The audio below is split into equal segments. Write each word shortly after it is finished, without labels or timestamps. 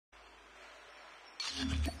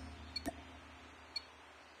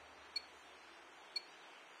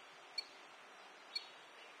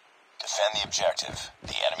Defend the objective.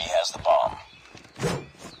 The enemy has the bomb.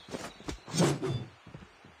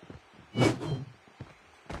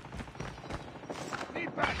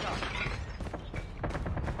 Need backup.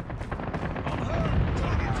 I'm hurt.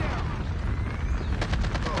 Target down.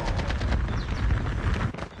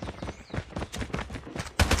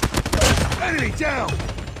 Enemy down.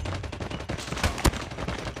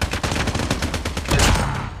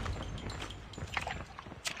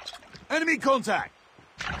 Enemy contact.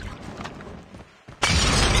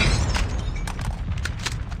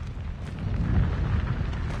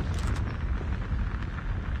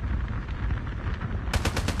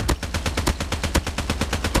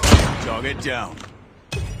 Target down.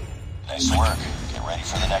 Nice work. Get ready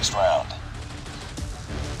for the next round.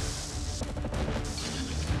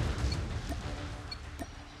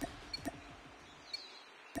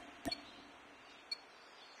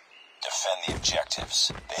 Defend the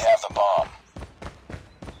objectives. They have the bomb.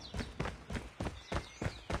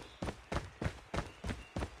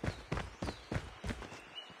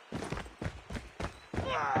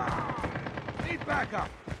 Need backup.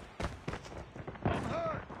 I'm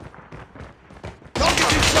hurt.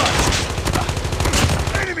 Target in sight.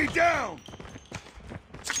 Enemy down.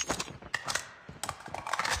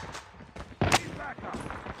 Need backup.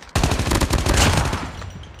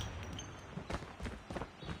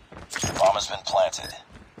 Bomb has been planted.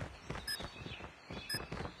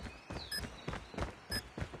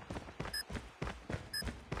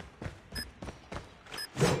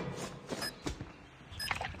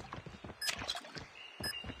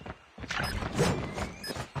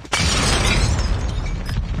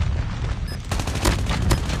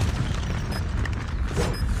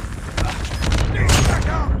 Need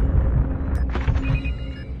backup.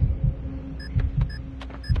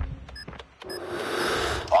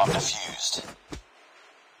 Bomb defused.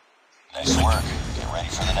 Nice work. Get ready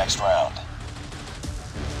for the next round.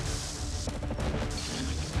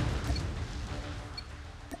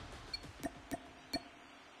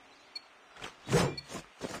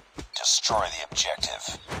 Destroy the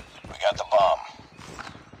objective. We got the bomb.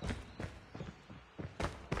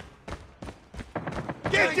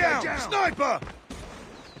 Get down. Sniper.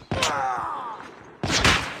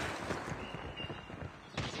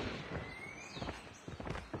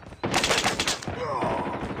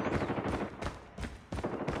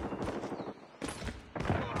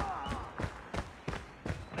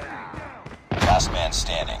 Last man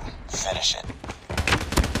standing. Finish it.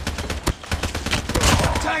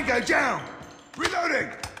 Tango down. Reloading.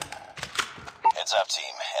 Heads up,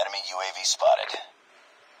 team. Enemy UAV spotted.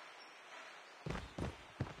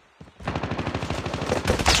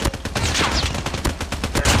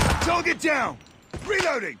 Target down.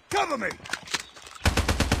 Reloading. Cover me.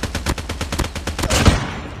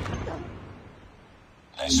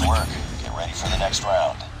 Nice work. Get ready for the next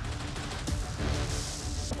round.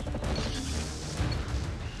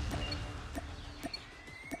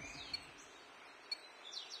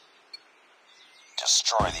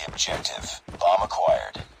 Destroy the objective. Bomb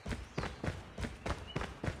acquired.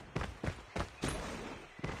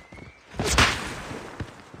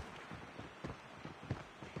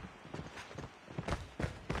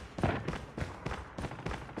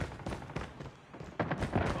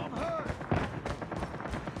 I'm hurt.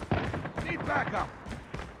 Need backup.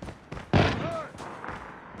 I'm hurt.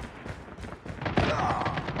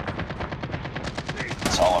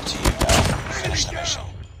 It's all up to you now. Finish the mission.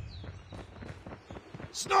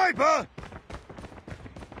 Sniper!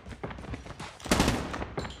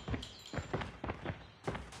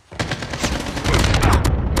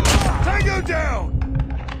 Tango down!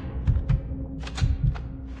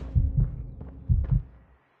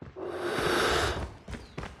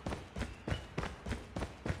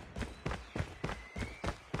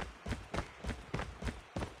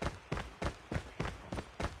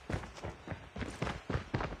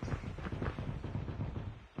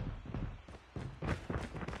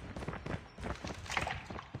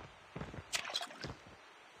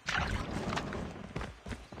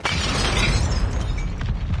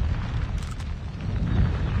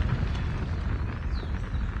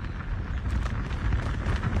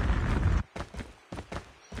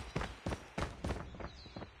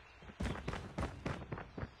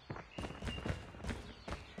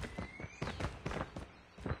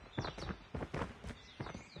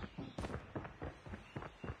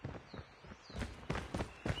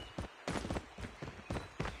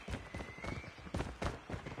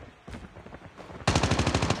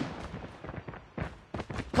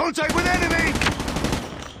 Contact with enemy!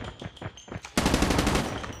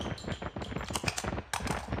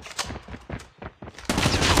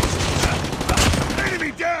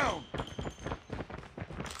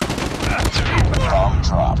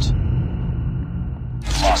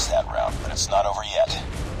 that round, but it's not over yet.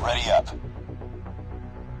 Ready up.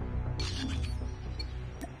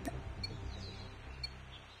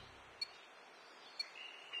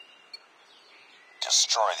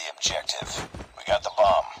 Destroy the objective. We got the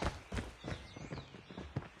bomb.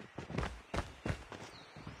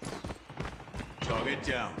 Target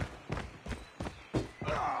down.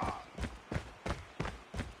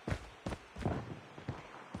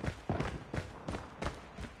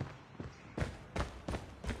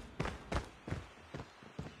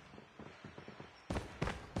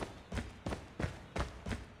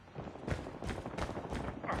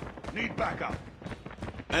 Need backup.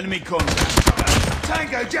 Enemy contact.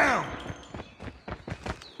 Tango down!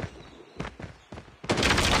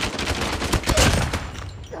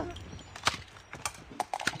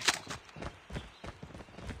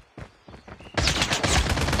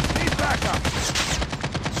 Need backup.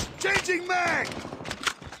 Changing mag!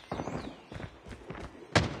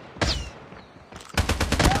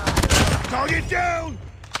 Target down!